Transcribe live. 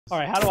All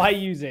right, how do I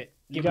use it?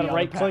 You gotta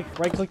right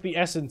click the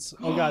essence.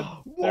 Oh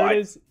god, there it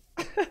is.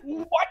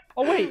 What?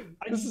 Oh wait,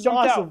 this is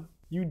awesome.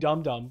 You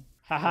dumb.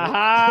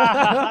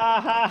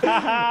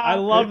 I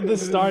love the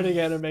starting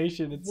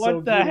animation. It's so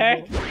What the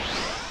heck?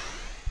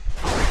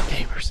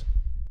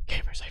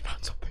 Gamers, I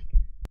found something.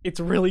 It's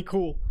really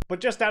cool. But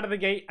just out of the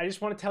gate, I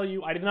just want to tell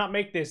you, I did not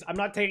make this. I'm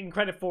not taking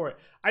credit for it.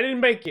 I didn't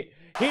make it.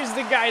 Here's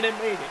the guy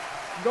that made it.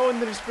 Go in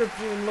the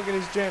description and look at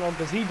his channel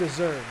because he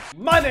deserves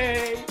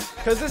money.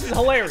 Because this is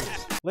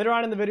hilarious. Later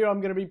on in the video, I'm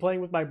going to be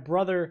playing with my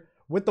brother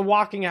with the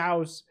walking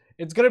house.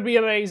 It's going to be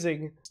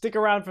amazing. Stick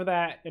around for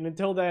that. And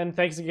until then,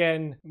 thanks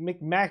again,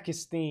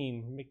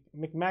 McMackestein.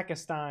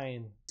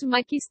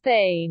 Mikey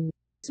Stain.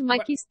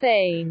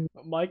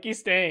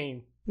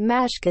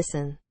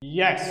 Mashkison.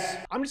 Yes.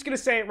 I'm just gonna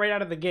say it right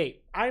out of the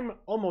gate. I'm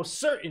almost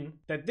certain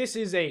that this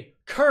is a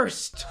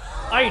cursed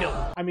item.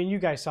 I mean, you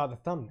guys saw the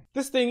thumbnail.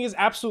 This thing is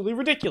absolutely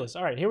ridiculous.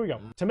 All right, here we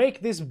go. To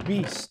make this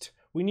beast,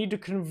 we need to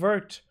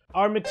convert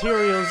our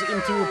materials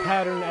into a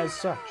pattern as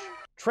such.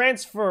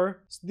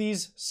 Transfer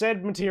these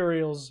said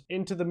materials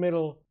into the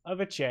middle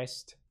of a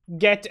chest.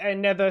 Get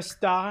another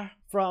star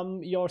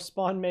from your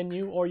spawn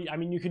menu, or I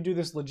mean, you can do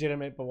this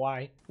legitimate, but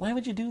why? Why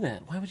would you do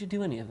that? Why would you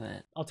do any of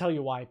that? I'll tell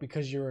you why.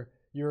 Because you're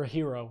a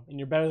hero and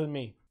you're better than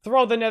me.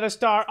 Throw the nether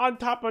star on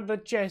top of the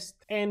chest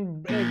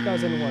and it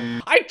doesn't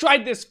work. I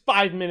tried this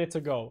 5 minutes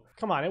ago.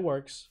 Come on, it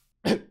works.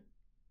 I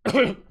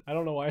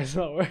don't know why it's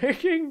not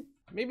working.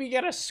 Maybe you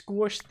gotta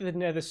squish the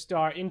nether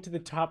star into the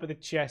top of the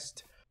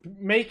chest,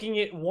 making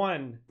it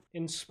one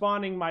and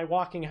spawning my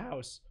walking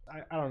house.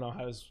 I don't know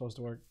how this is supposed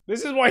to work.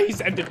 This is what he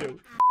said to do.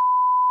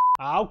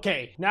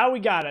 Okay, now we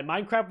got it.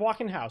 Minecraft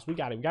walking house. We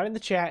got it. We got it in the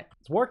chat.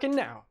 It's working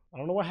now. I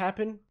don't know what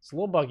happened. It's a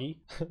little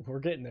buggy. We're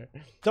getting there.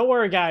 Don't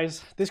worry,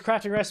 guys. This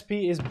crafting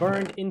recipe is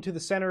burned into the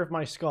center of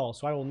my skull,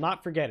 so I will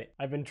not forget it.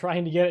 I've been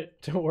trying to get it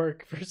to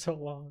work for so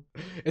long.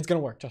 It's gonna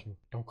work. Trust me.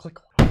 Don't click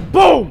on it.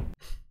 Boom!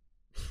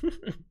 All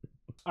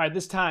right,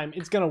 this time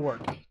it's gonna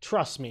work.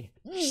 Trust me.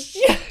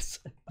 Yes!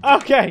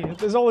 Okay,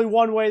 there's only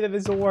one way that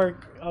this will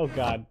work. Oh,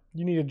 God.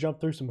 You need to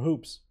jump through some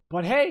hoops.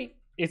 But hey,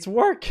 it's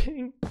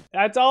working.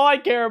 That's all I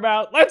care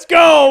about. Let's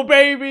go,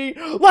 baby.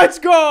 Let's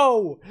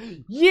go.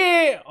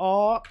 Yeah.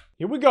 Oh,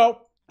 here we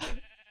go.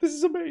 This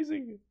is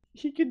amazing.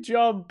 He can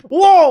jump.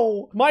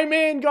 Whoa, my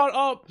man got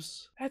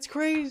ups. That's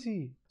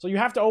crazy. So you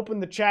have to open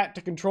the chat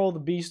to control the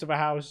beast of a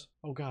house.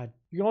 Oh God,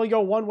 you can only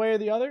go one way or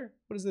the other.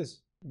 What is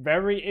this?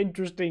 Very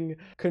interesting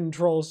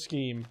control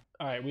scheme.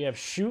 All right, we have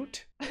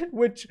shoot,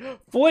 which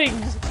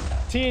flings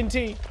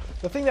TNT.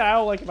 The thing that I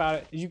don't like about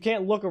it is you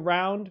can't look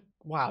around.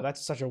 Wow,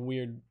 that's such a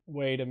weird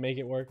way to make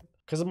it work.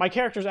 Because my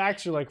character's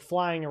actually like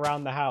flying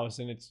around the house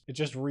and it's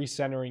just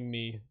recentering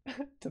me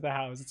to the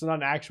house. It's not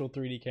an actual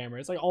 3D camera.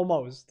 It's like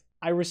almost.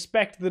 I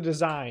respect the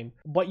design,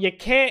 but you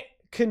can't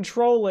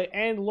control it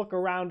and look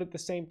around at the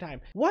same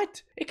time.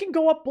 What? It can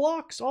go up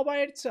blocks all by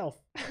itself.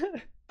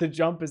 The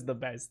jump is the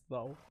best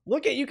though.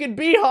 Look at, you can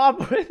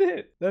b-hop with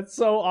it. That's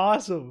so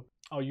awesome.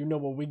 Oh, you know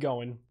where we're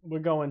going. We're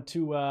going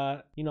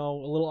to, you know,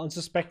 a little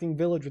unsuspecting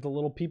village with a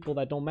little people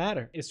that don't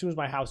matter. As soon as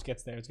my house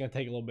gets there, it's gonna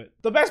take a little bit.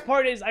 The best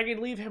part is I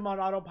can leave him on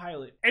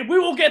autopilot and we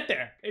will get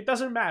there. It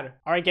doesn't matter.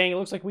 All right, gang, it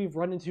looks like we've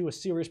run into a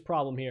serious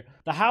problem here.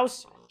 The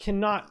house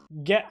cannot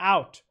get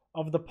out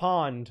of the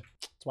pond.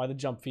 That's why the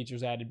jump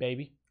feature's added,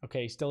 baby.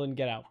 Okay, still didn't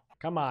get out.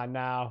 Come on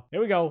now.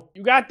 Here we go.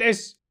 You got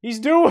this. He's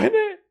doing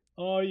it.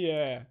 Oh,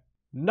 yeah.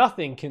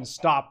 Nothing can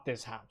stop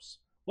this house.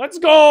 Let's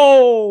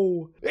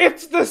go!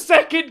 It's the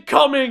second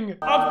coming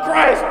of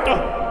Christ!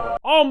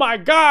 Oh my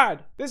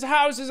God! This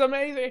house is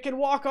amazing. It can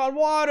walk on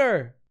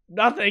water.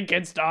 Nothing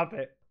can stop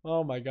it.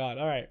 Oh my God.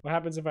 All right. What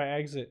happens if I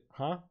exit?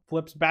 Huh?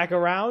 Flips back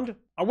around?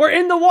 Oh, we're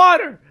in the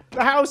water!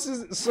 The house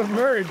is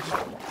submerged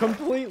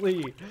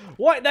completely.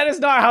 What? That is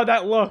not how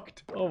that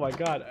looked. Oh my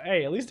God.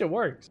 Hey, at least it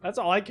works. That's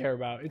all I care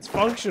about. It's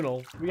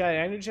functional. We got an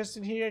ender chest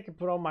in here. I can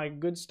put all my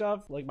good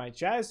stuff, like my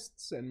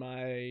chests and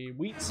my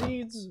wheat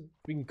seeds.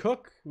 We can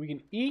cook. We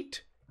can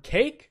eat.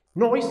 Cake.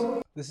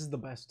 Noise. This is the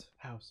best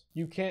house.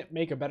 You can't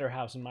make a better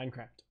house in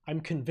Minecraft. I'm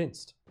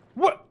convinced.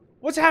 What?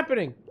 What's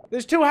happening?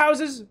 There's two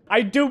houses?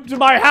 I duped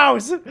my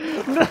house.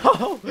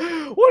 No.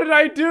 What did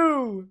I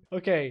do?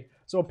 Okay.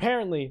 So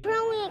apparently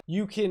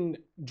you can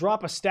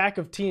drop a stack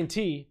of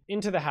TNT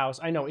into the house.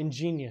 I know,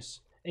 ingenious.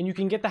 And you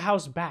can get the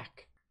house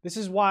back. This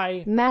is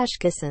why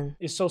Mashkison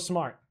is so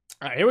smart.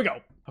 All right, here we go.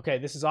 Okay,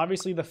 this is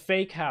obviously the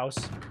fake house,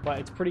 but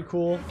it's pretty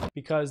cool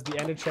because the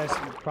ender chest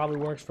probably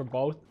works for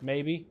both,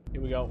 maybe.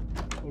 Here we go.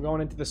 We're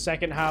going into the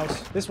second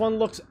house. This one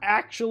looks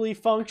actually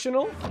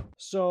functional.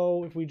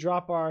 So if we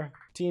drop our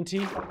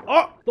TNT,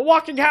 oh, the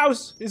walking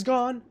house is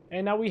gone.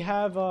 And now we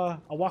have a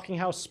walking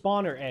house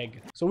spawner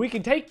egg. So we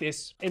can take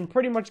this and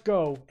pretty much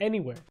go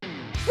anywhere.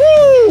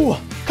 Woo!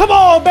 Come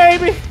on,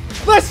 baby!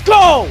 Let's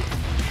go!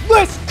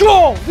 Let's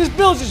go! This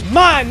village is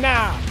mine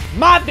now.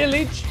 My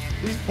village.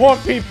 These poor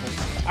people.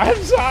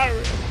 I'm sorry.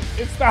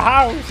 It's the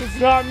house. It's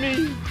not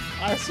me.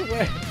 I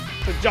swear.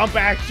 The jump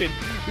action.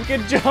 You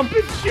can jump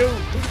and shoot.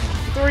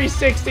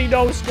 360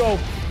 no scope.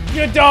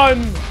 You're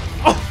done.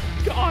 Oh,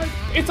 God,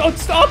 it's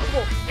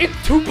unstoppable. It's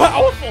too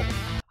powerful.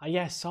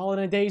 Yes, all in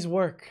a day's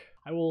work.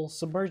 I will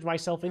submerge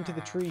myself into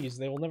the trees.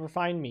 They will never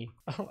find me.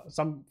 For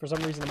some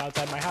reason, I'm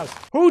outside my house.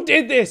 Who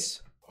did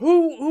this?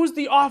 Who's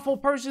the awful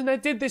person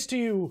that did this to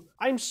you?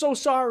 I'm so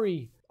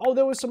sorry. Oh,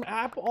 there was some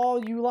apple.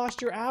 Oh, you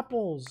lost your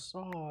apples.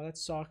 Oh, that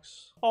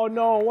sucks. Oh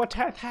no, what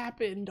hath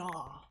happened?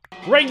 Oh.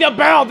 Ring the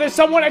bell! There's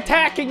someone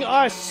attacking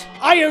us!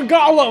 Iron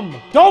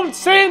Golem! Don't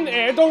stand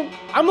there! Don't.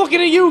 I'm looking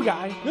at you,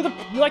 guy.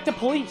 You like the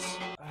police.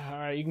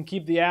 Alright, you can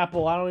keep the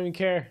apple. I don't even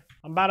care.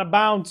 I'm about to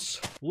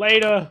bounce.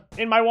 Later,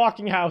 in my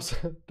walking house.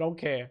 Don't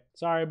care.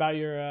 Sorry about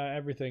your,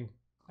 everything.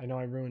 I know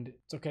I ruined it.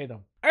 It's okay,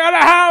 though. I got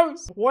a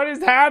house! What is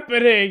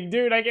happening?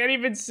 Dude, I can't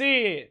even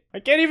see it. I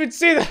can't even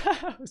see the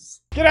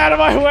house. Get out of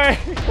my way.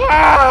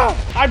 Ah!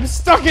 I'm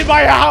stuck in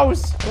my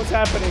house. What's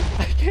happening?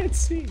 I can't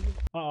see.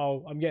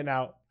 Uh-oh, I'm getting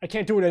out. I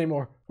can't do it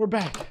anymore. We're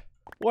back.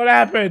 What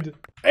happened?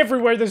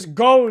 Everywhere this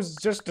goes,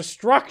 just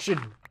destruction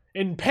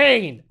and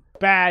pain.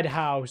 Bad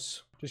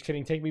house. Just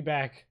kidding, take me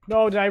back.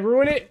 No, did I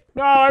ruin it?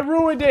 No, I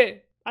ruined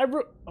it.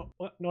 Oh,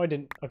 what? No, I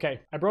didn't. Okay,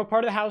 I broke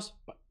part of the house,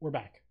 but we're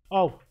back.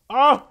 Oh,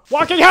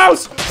 walking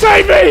house!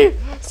 Save me!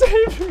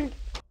 Save me!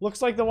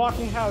 Looks like the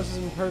walking house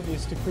is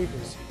impervious to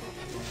creepers.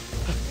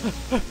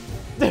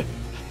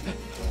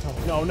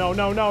 No, no,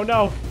 no, no,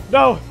 no,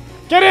 no!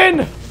 Get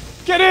in!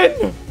 Get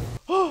in!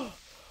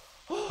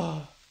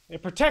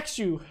 It protects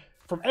you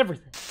from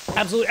everything.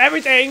 Absolutely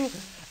everything!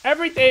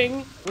 Everything!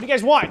 What do you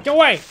guys want? Go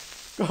away!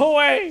 Go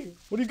away!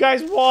 What do you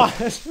guys want?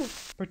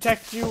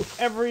 Protect you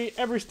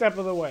every step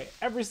of the way.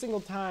 Every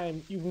single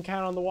time you can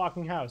count on the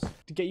walking house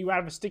to get you out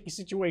of a sticky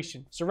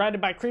situation.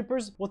 Surrounded by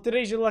creepers? Well,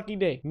 today's your lucky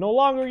day. No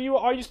longer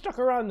are you stuck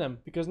around them,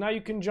 because now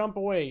you can jump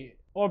away.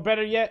 Or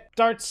better yet,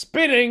 start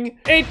spinning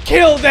and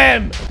kill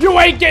them! You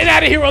ain't getting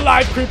out of here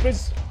alive,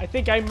 creepers! I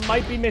think I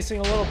might be missing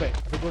a little bit.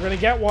 I think we're gonna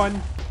get one.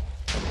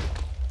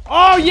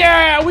 Oh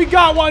yeah, we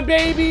got one,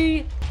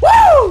 baby!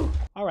 Woo!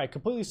 Alright,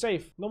 completely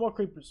safe. No more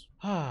creepers.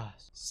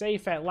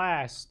 Safe at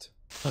last.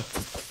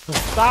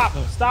 Stop!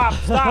 Stop!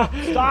 Stop!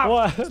 Stop!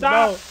 What? Stop!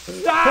 No.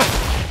 Stop!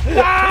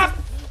 Stop!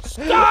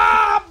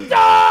 Stop!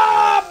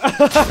 Stop!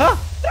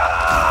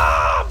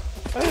 Stop!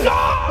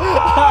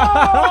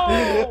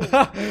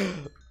 Stop!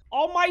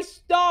 All my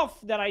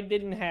stuff that I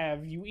didn't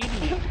have, you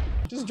idiot.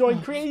 Just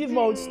join creative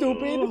mode,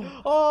 stupid.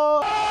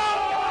 Oh!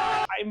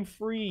 I'm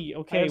free.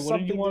 Okay, what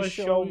did you want to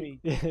show me?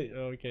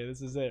 Okay,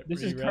 this is it.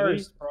 This is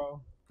cursed, bro.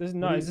 This is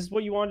not. Is this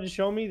what you wanted to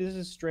show me? This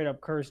is straight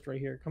up cursed right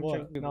here. Come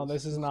check. No,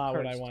 this is not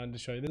what I wanted to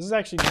show you. This is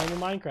actually normal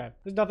Minecraft.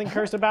 There's nothing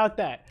cursed about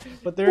that.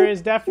 But there is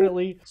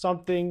definitely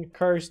something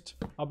cursed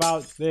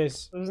about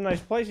this. This is a nice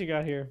place you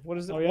got here. What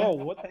is it? Oh, yeah? Whoa,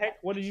 what the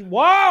heck? What did you...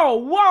 Whoa!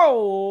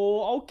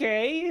 Whoa!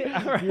 Okay.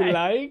 All right. You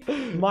like?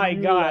 My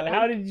God.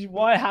 How did you...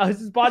 What? How is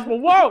this possible?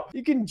 Whoa!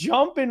 You can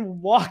jump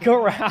and walk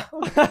around.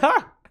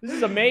 This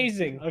is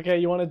amazing. Okay,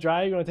 you want to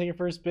drive? You want to take it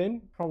for a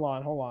spin? Hold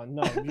on.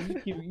 No,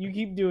 you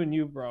keep doing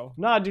you, bro.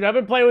 Nah, dude, I've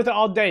been playing with it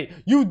all day.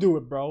 You do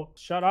it, bro.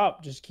 Shut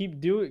up. Just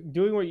keep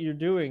doing what you're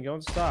doing.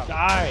 Don't stop.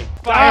 Die.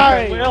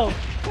 I will.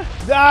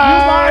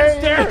 Die.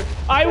 You monster!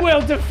 I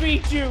will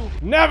defeat you.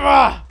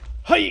 Never.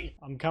 Hey,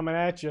 I'm coming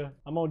at you.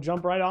 I'm gonna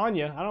jump right on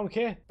you. I don't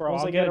care. Bro,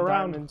 Once I'll I get a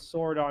around diamond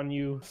sword on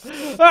you.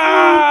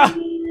 Ah!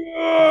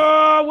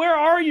 Where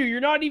are you? You're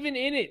not even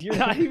in it. You're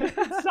not even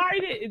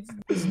inside it.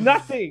 It's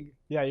nothing.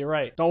 Yeah, you're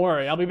right. Don't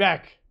worry. I'll be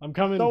back. I'm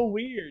coming. So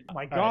weird. Oh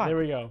my God. Right, there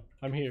we go.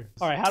 I'm here.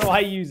 All right, how do I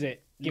use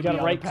it? You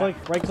gotta right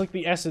click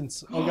the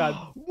essence. Oh God.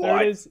 What?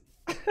 There it is.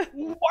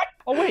 What?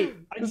 Oh wait.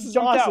 This is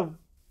jumped awesome.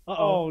 Out.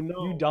 Oh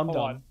no. You dumb.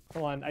 Hold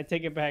on. I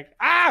take it back.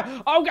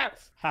 Ah! Oh God.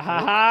 Ha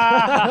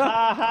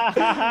ha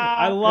ha.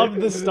 I love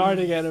the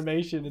starting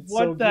animation. It's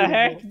so what the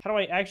heck? How do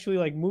I actually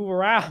like move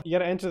around? You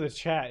gotta enter the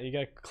chat. You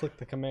gotta click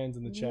the commands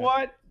in the chat.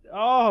 What?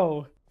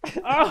 Oh.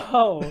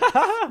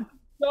 Oh.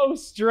 So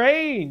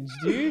strange,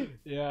 dude.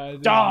 Yeah.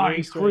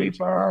 Die,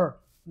 creeper.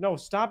 No,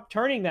 stop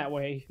turning that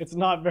way. It's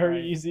not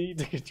very easy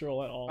to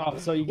control at all. Oh,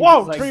 so you can whoa,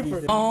 just, like,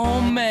 creeper! Oh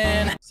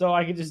man. So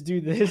I can just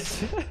do this.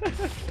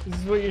 This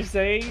is what you're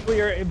saying? What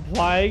you're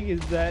implying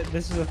is that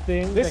this is a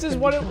thing? This is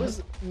what it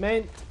was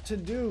meant to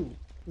do.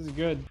 This is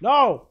good.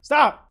 No!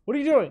 Stop! What are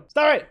you doing?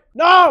 Stop it!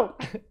 No!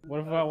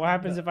 What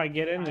happens if I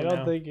get in there? I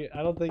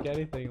don't think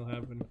anything will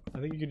happen. I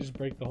think you could just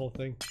break the whole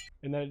thing.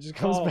 And then it just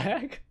comes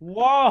back.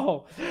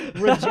 Whoa!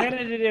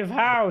 Regenerative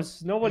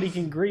house. Nobody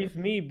can grief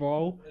me,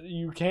 bro.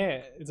 You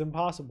can't. It's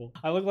impossible.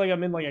 I look like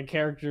I'm in like a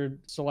character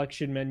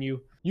selection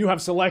menu. You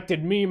have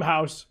selected meme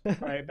house.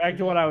 Alright, back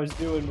to what I was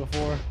doing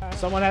before.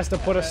 Someone has to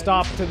put a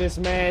stop to this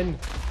man.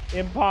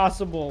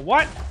 Impossible.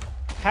 What?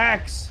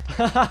 Hacks.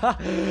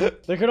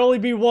 There can only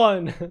be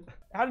one.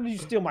 How did you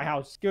steal my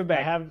house? Give it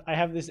back. I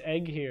have this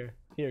egg here.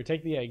 Here,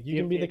 take the egg. You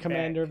can be the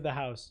commander of the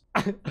house.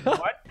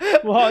 What?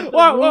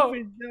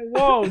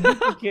 Whoa,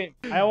 duplicate.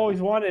 I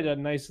always wanted a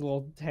nice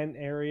little tent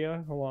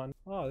area. Hold on.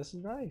 Oh, this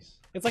is nice.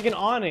 It's like an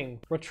awning.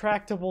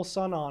 Retractable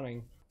sun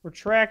awning.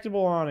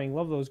 Retractable awning.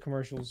 Love those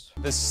commercials.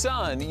 The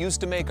sun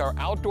used to make our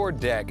outdoor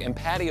deck and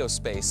patio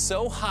space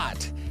so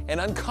hot, and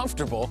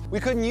uncomfortable, we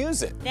couldn't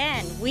use it.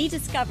 Then we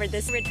discovered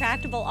this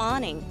retractable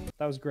awning.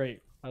 That was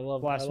great. I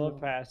love Blast from the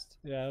past.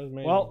 Yeah, that was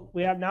amazing. Well,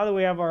 now that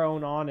we have our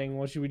own awning,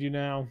 what should we do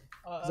now?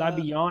 Because I'd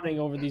be yawning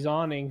over these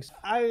awnings.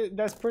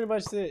 that's pretty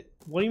much it.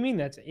 What do you mean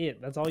that's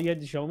it? That's all you had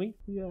to show me?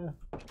 Yeah.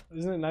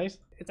 Isn't it nice?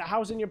 It's a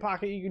house in your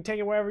pocket. You can take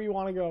it wherever you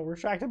want to go.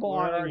 Retractable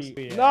Where are awnings. you?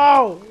 Yeah.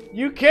 No!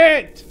 You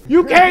can't!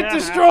 You can't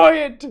destroy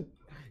it!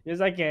 Yes,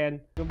 I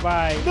can.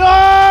 Goodbye.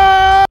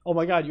 No! Oh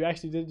my god, you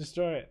actually did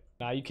destroy it.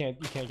 Nah, you can't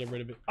get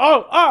rid of it.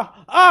 Oh!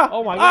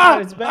 Oh my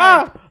god, it's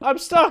back. I'm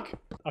stuck!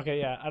 Okay,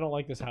 yeah, I don't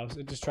like this house.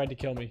 It just tried to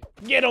kill me.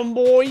 Get 'em,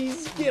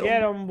 boys! Get 'em!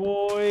 Get 'em,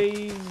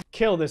 boys.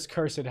 Kill this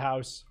cursed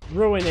house.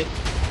 Ruin it.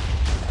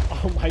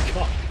 Oh my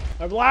god.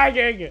 I'm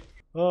lagging!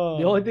 Oh.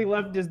 The only thing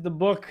left is the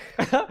book.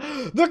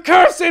 The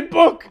cursed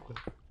book!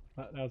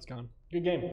 Now it's gone. Good game.